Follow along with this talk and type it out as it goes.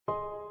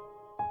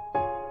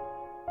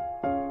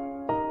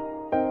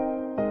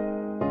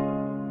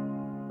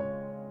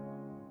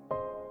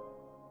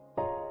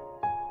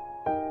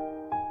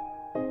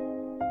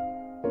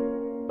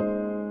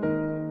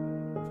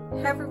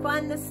Hi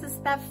everyone, this is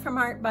Beth from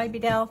Art by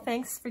Bedell.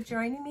 Thanks for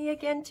joining me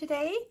again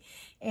today.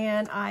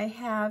 And I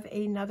have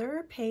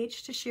another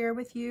page to share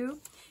with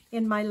you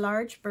in my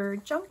large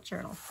bird junk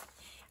journal.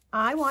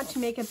 I want to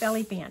make a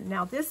belly band.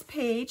 Now this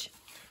page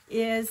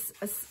is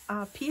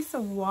a piece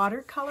of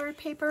watercolor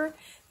paper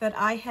that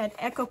I had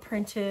echo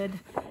printed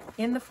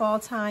in the fall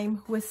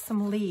time with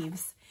some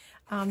leaves.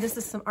 This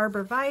is some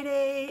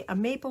arborvitae, a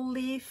maple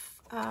leaf,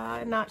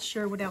 I'm not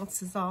sure what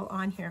else is all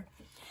on here.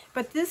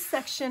 But this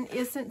section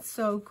isn't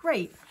so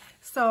great.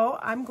 So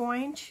I'm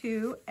going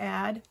to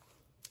add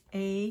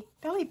a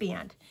belly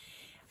band.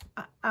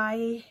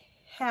 I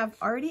have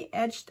already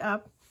edged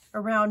up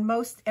around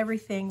most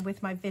everything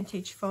with my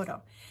vintage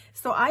photo.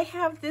 So I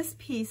have this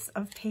piece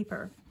of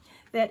paper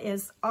that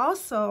is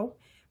also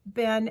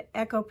been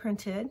echo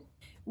printed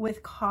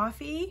with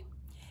coffee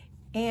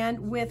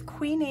and with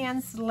Queen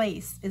Anne's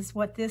lace is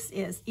what this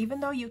is,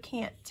 even though you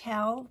can't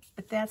tell,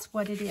 but that's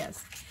what it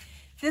is.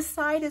 This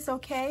side is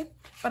okay,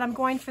 but I'm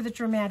going for the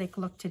dramatic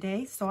look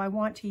today, so I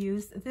want to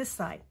use this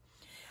side.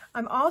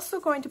 I'm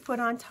also going to put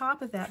on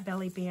top of that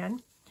belly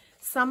band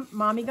some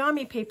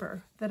mamigami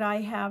paper that I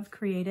have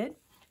created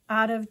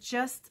out of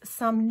just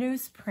some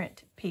newsprint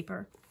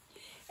paper.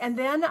 And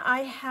then I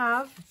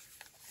have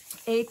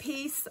a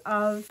piece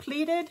of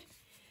pleated,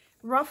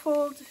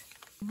 ruffled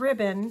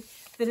ribbon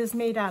that is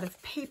made out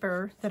of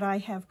paper that I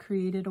have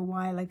created a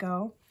while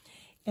ago.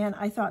 And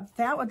I thought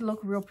that would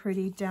look real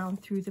pretty down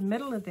through the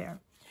middle of there.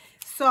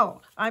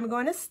 So I'm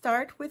going to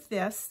start with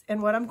this,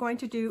 and what I'm going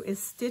to do is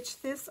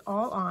stitch this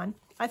all on.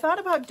 I thought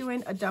about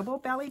doing a double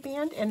belly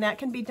band, and that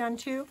can be done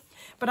too,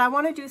 but I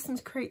want to do some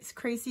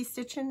crazy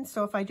stitching,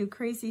 so if I do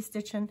crazy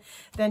stitching,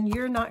 then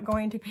you're not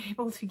going to be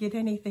able to get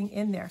anything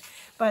in there.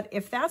 But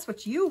if that's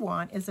what you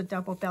want is a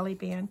double belly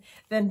band,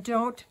 then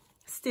don't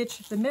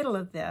stitch the middle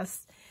of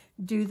this.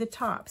 Do the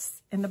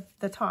tops and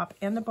the top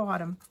and the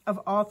bottom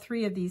of all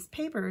three of these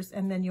papers,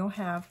 and then you'll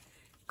have,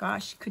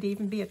 gosh, could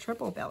even be a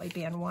triple belly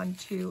band, 1,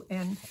 2,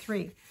 and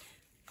 3.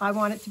 I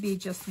want it to be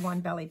just one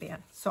belly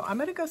band. So I'm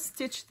gonna go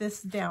stitch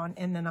this down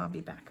and then I'll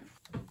be back.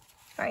 All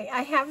right,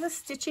 I have the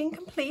stitching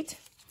complete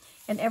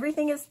and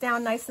everything is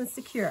down nice and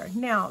secure.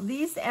 Now,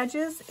 these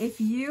edges,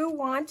 if you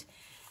want,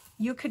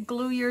 you could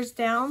glue yours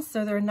down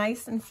so they're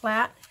nice and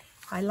flat.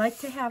 I like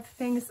to have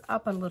things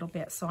up a little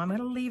bit, so I'm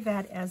gonna leave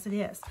that as it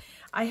is.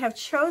 I have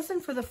chosen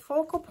for the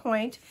focal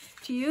point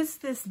to use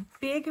this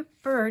big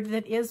bird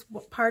that is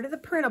part of the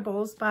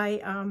printables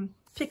by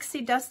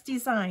Pixie Dust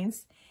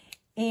Designs,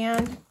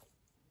 and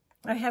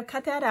I have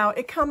cut that out.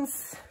 It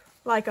comes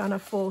like on a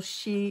full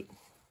sheet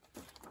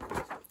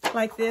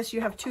like this.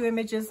 You have 2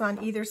 images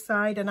on either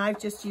side, and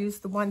I've just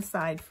used the one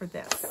side for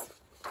this.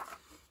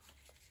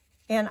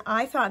 And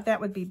I thought that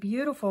would be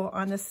beautiful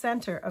on the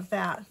center of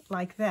that,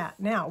 like that.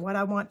 Now, what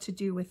I want to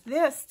do with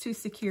this to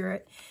secure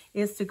it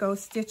is to go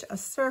stitch a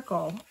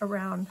circle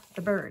around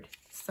the bird.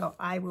 So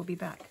I will be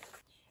back.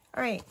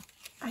 All right,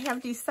 I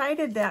have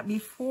decided that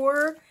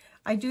before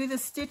I do the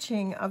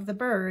stitching of the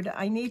bird,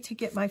 I need to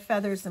get my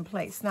feathers in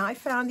place. Now, I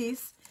found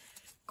these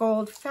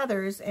gold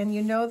feathers, and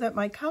you know that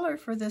my color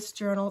for this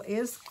journal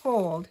is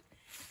gold.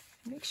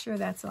 Make sure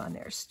that's on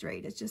there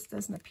straight. It just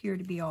doesn't appear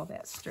to be all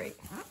that straight.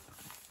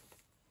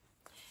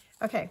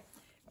 Okay,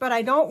 but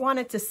I don't want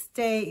it to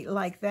stay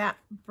like that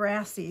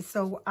brassy,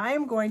 so I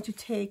am going to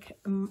take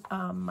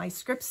my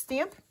script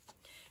stamp,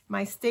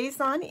 my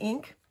StazOn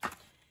ink,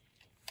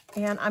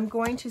 and I'm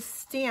going to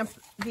stamp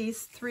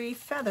these 3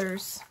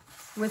 feathers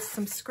with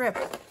some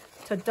script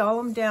to dull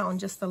them down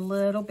just a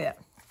little bit.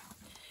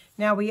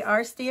 Now we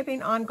are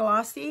stamping on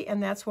glossy,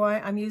 and that's why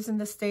I'm using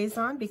the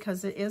StazOn,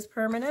 because it is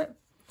permanent.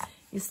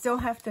 You still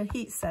have to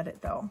heat set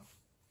it though.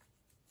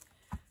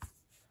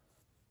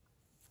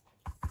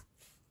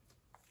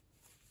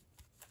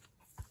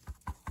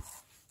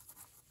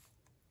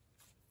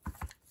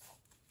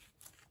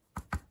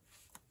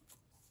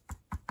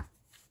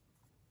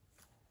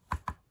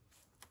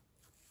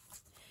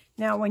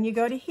 Now, when you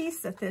go to heat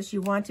set this,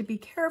 you want to be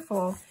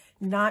careful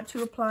not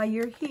to apply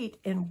your heat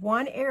in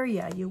one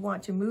area. You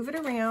want to move it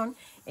around,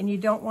 and you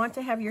don't want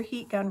to have your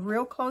heat gun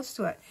real close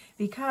to it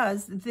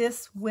because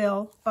this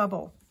will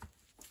bubble.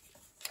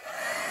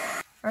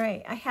 All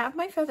right, I have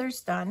my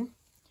feathers done,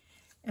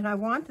 and I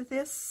want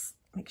this,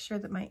 make sure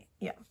that my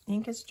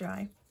ink is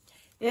dry.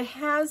 It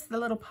has the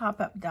little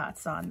pop-up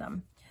dots on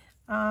them.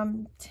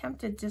 I'm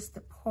tempted just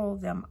to pull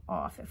them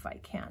off if I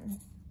can.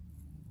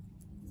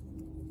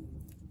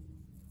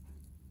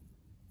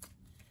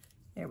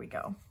 There we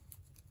go.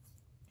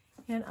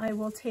 And I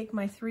will take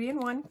my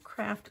 3-in-1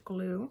 craft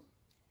glue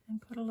and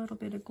put a little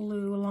bit of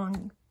glue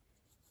along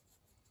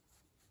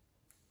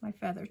my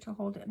feather to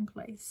hold it in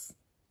place.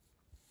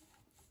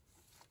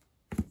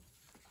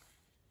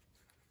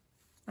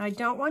 I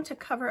don't want to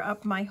cover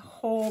up my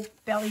whole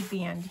belly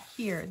band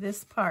here,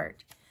 this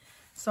part.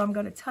 So I'm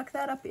going to tuck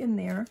that up in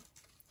there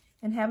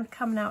and have it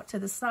coming out to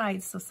the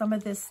sides so some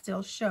of this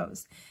still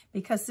shows,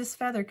 because this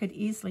feather could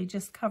easily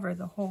just cover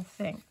the whole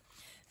thing.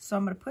 So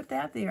I'm going to put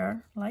that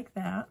there like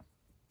that.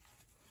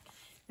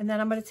 And then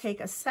I'm going to take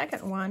a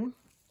second one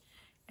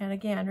and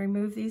again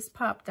remove these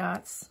pop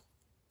dots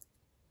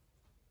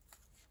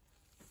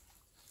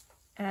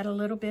add a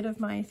little bit of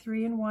my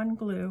 3-in-1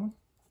 glue.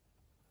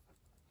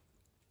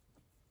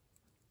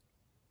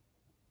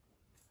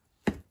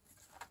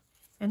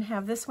 And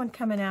have this one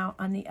coming out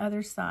on the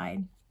other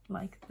side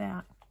like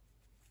that.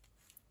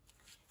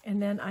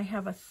 And then I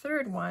have a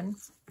third one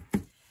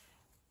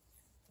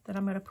that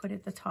I'm going to put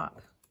at the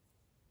top.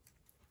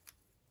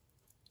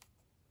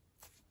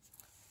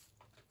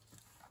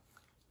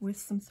 With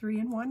some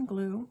 3-in-1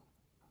 glue.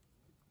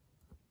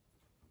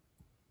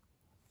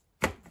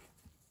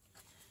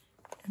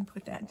 And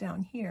put that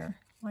down here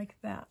like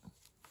that.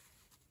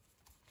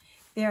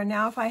 There,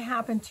 now if I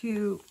happen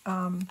to,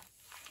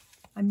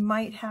 I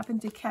might happen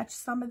to catch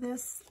some of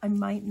this, I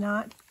might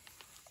not,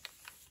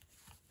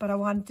 but I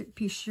wanted to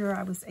be sure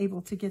I was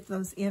able to get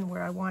those in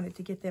where I wanted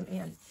to get them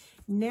in.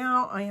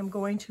 Now I am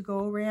going to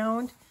go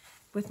around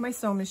with my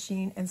sewing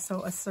machine and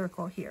sew a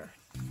circle here.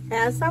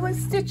 As I was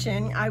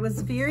stitching, I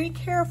was very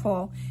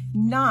careful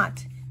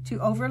not to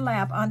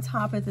overlap on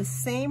top of the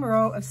same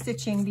row of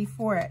stitching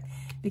before it,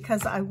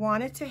 because I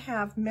wanted to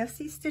have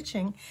messy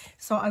stitching,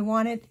 so I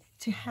wanted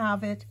to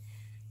have it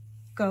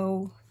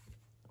go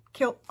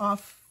kilt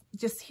off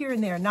just here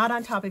and there, not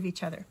on top of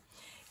each other.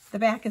 The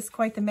back is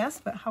quite the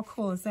mess, but how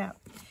cool is that?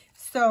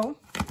 So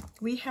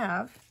we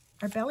have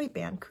our belly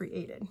band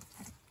created.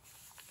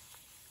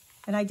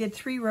 And I did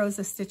 3 rows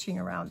of stitching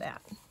around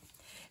that.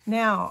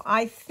 Now,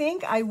 I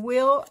think I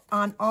will,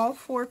 on all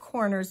 4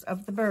 corners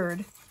of the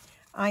bird,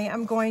 I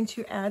am going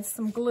to add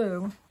some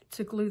glue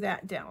to glue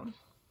that down.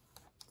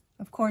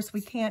 Of course, we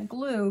can't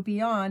glue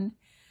beyond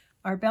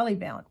our belly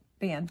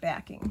band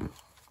backing.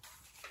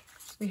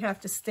 We have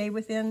to stay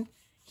within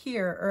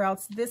here, or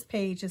else this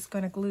page is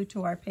going to glue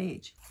to our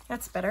page.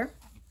 That's better.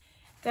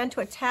 Then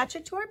to attach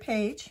it to our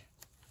page,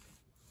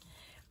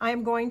 I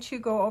am going to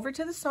go over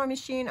to the sewing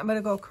machine. I'm going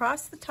to go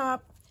across the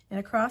top and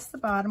across the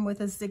bottom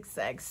with a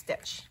zigzag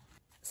stitch.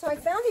 So I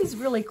found these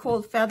really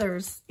cool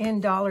feathers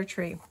in Dollar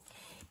Tree.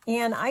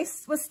 And I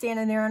was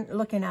standing there and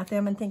looking at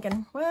them and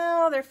thinking,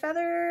 well, they're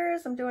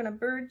feathers. I'm doing a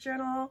bird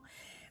journal.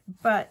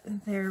 But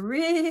they're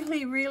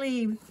really,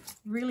 really,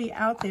 really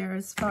out there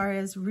as far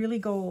as really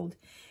gold.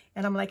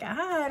 And I'm like,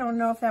 I don't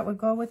know if that would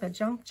go with a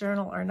junk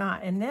journal or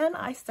not. And then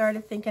I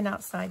started thinking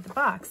outside the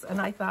box.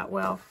 And I thought,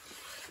 well,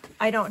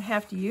 I don't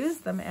have to use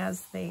them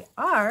as they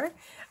are.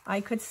 I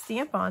could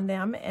stamp on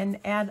them and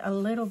add a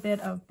little bit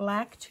of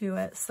black to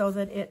it so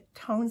that it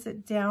tones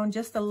it down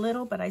just a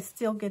little, but I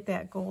still get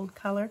that gold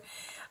color.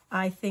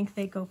 I think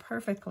they go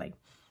perfectly.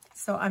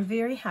 So I'm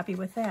very happy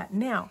with that.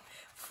 Now,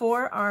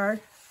 for our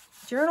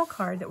journal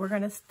card that we're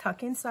going to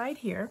tuck inside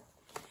here,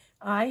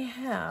 I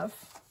have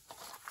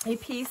a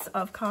piece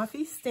of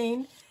coffee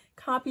stained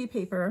copy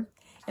paper,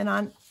 and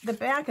on the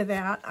back of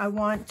that I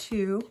want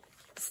to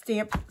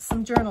stamp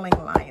some journaling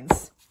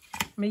lines.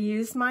 I'm going to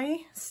use my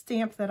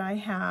stamp that I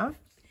have.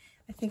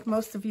 I think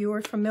most of you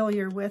are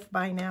familiar with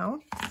by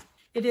now.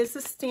 It is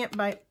a stamp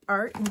by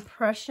Art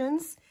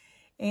Impressions,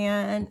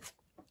 and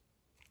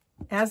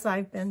as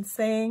I've been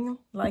saying,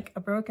 like a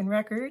broken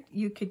record,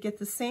 you could get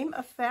the same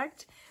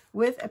effect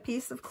with a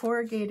piece of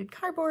corrugated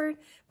cardboard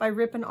by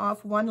ripping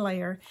off one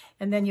layer,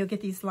 and then you'll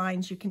get these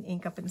lines you can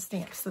ink up and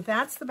stamp. So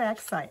that's the back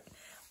side.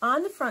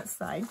 On the front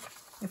side,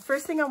 the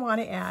first thing I want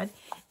to add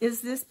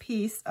is this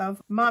piece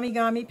of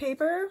Momigami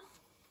paper.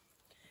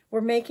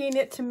 We're making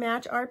it to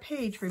match our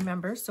page,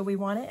 remember, so we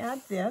want to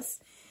add this.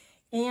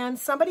 And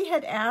somebody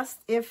had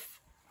asked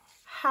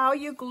how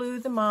you glue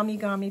the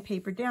Momigami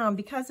paper down.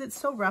 Because it's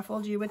so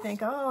ruffled, you would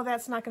think, oh,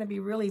 that's not going to be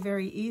really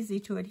very easy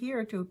to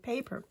adhere to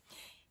paper.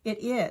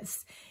 It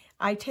is.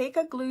 I take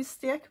a glue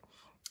stick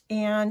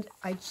and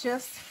I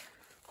just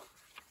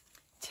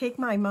take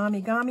my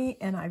Momigami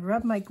and I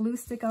rub my glue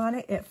stick on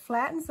it. It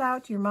flattens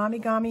out your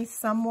Momigami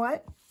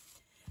somewhat,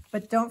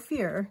 but don't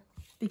fear,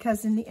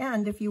 because in the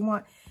end, if you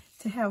want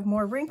to have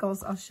more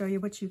wrinkles, I'll show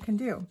you what you can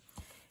do.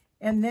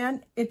 And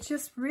then it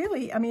just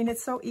really, I mean,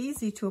 it's so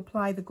easy to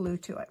apply the glue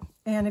to it.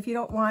 And if you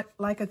don't want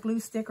like a glue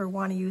stick or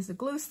want to use a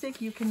glue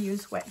stick, you can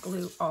use wet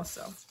glue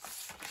also.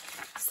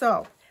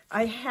 So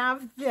I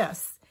have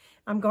this.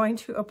 I'm going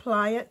to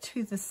apply it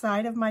to the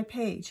side of my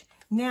page.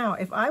 Now,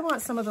 if I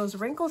want some of those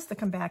wrinkles to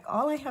come back,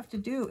 all I have to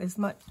do is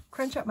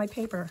crunch up my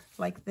paper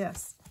like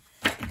this.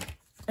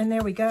 And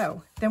there we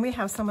go. Then we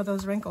have some of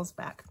those wrinkles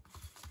back.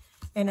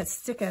 And it's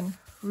sticking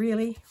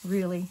really,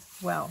 really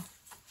well.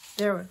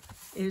 There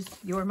is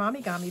your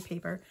Momigami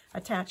paper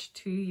attached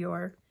to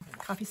your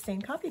coffee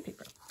stained copy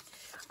paper.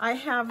 I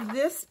have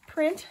this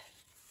print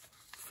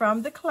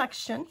from the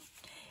collection,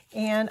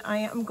 and I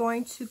am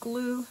going to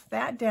glue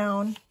that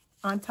down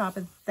on top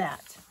of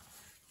that.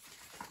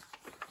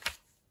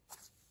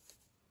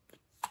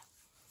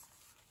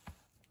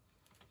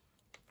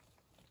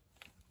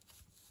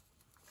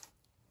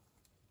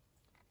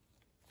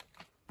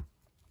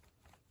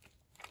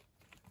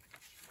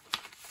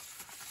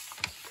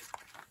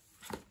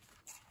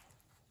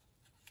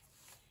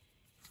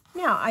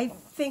 Now, I'm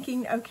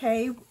thinking,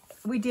 okay,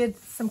 we did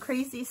some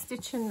crazy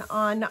stitching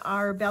on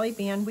our belly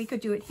band. We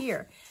could do it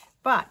here,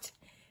 but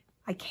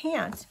I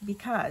can't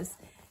because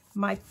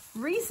My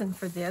reason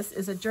for this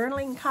is a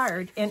journaling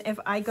card, and if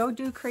I go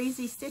do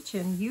crazy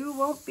stitching, you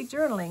won't be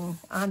journaling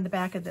on the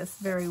back of this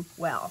very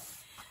well.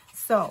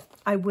 So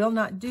I will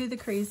not do the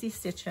crazy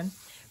stitching,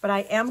 but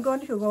I am going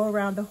to go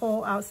around the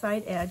whole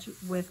outside edge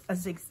with a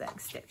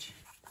zigzag stitch.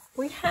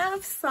 We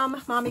have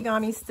some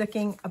momigami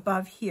sticking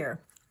above here.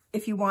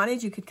 If you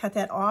wanted, you could cut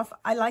that off.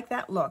 I like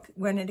that look.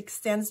 When it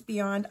extends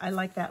beyond, I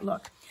like that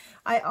look.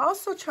 I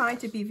also try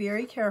to be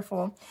very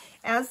careful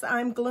as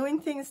I'm gluing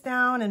things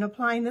down and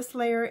applying this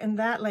layer and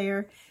that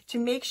layer to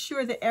make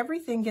sure that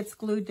everything gets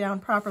glued down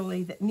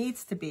properly that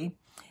needs to be.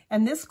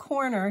 And this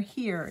corner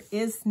here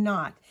is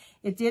not.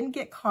 It didn't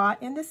get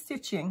caught in the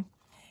stitching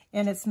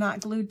and it's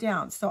not glued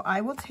down. So I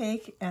will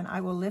take and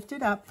I will lift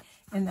it up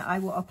and I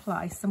will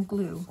apply some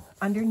glue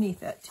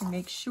underneath it to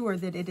make sure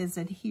that it is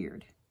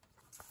adhered.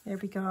 There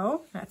we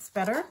go, that's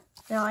better.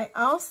 Now I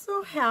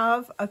also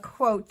have a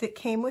quote that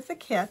came with the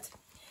kit,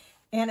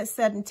 and it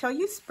said, until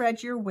you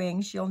spread your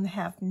wings, you'll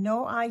have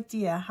no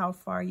idea how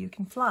far you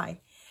can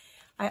fly.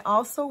 I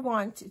also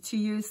want to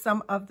use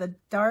some of the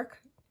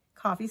dark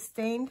coffee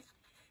stained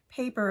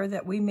paper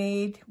that we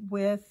made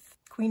with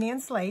Queen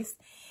Anne's lace,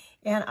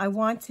 and I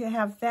want to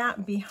have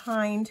that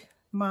behind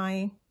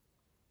my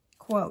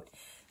quote.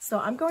 So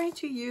I'm going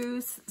to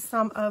use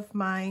some of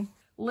my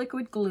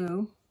liquid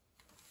glue,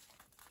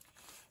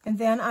 and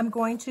then I'm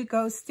going to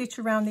go stitch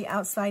around the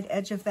outside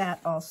edge of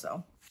that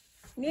also.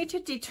 Need to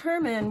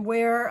determine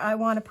where I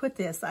want to put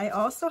this. I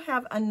also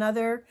have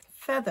another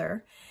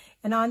feather,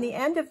 and on the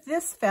end of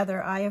this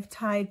feather I have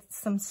tied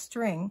some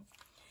string.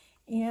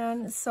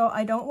 And so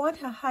I don't want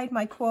to hide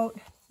my quote,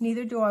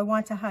 neither do I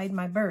want to hide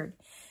my bird.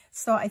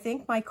 So I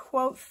think my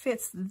quote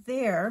fits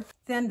there,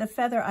 then the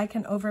feather I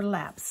can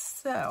overlap.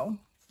 So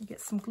get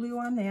some glue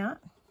on that.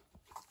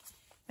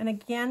 And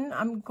again,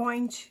 I'm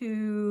going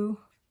to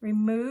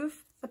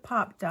remove the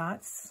pop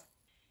dots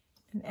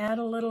and add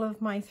a little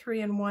of my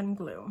 3-in-1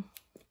 glue.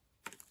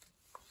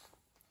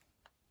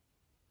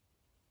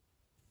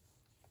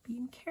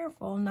 Being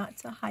careful not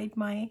to hide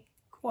my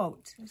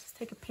quote. I'll just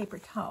take a paper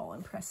towel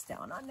and press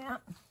down on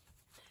that.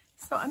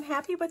 So I'm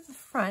happy with the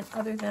front,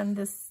 other than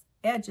this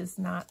edge is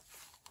not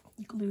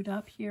glued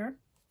up here.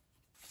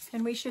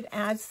 And we should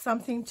add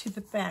something to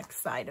the back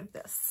side of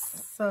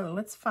this. So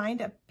let's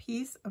find a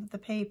piece of the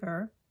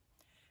paper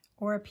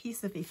or a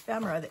piece of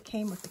ephemera that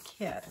came with the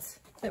kit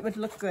that would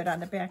look good on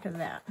the back of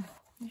that.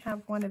 We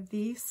have one of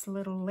these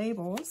little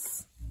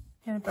labels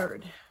and a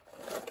bird.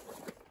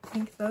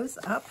 Ink those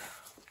up.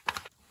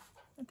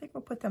 I think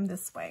we'll put them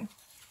this way.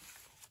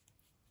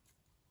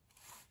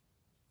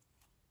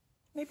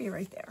 Maybe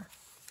right there.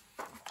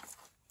 There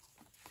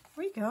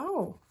we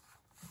go.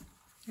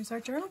 Here's our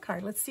journal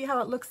card. Let's see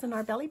how it looks in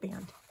our belly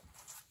band.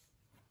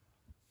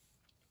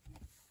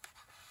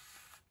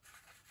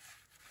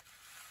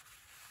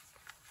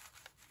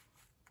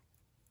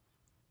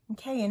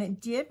 Okay, and it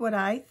did what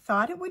I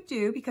thought it would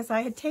do, because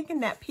I had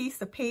taken that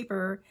piece of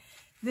paper,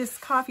 this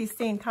coffee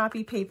stained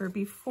copy paper,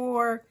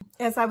 before,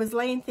 as I was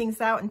laying things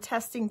out and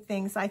testing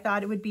things. I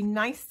thought it would be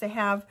nice to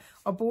have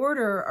a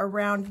border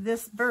around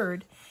this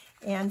bird.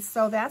 And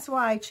so that's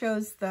why I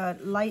chose the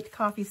light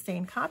coffee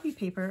stained copy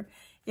paper.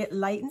 It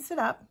lightens it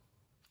up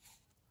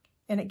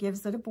and it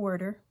gives it a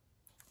border,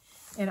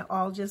 and it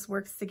all just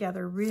works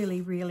together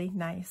really, really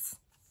nice.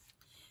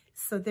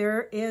 So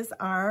there is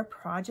our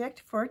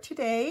project for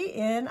today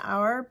in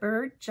our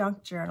bird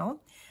junk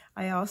journal.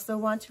 I also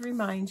want to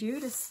remind you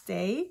to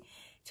stay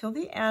till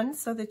the end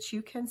so that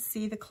you can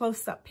see the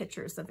close-up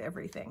pictures of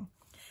everything.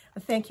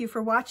 Thank you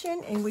for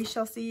watching, and we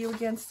shall see you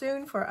again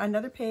soon for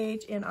another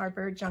page in our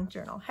bird junk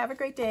journal. Have a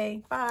great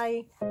day.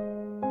 Bye.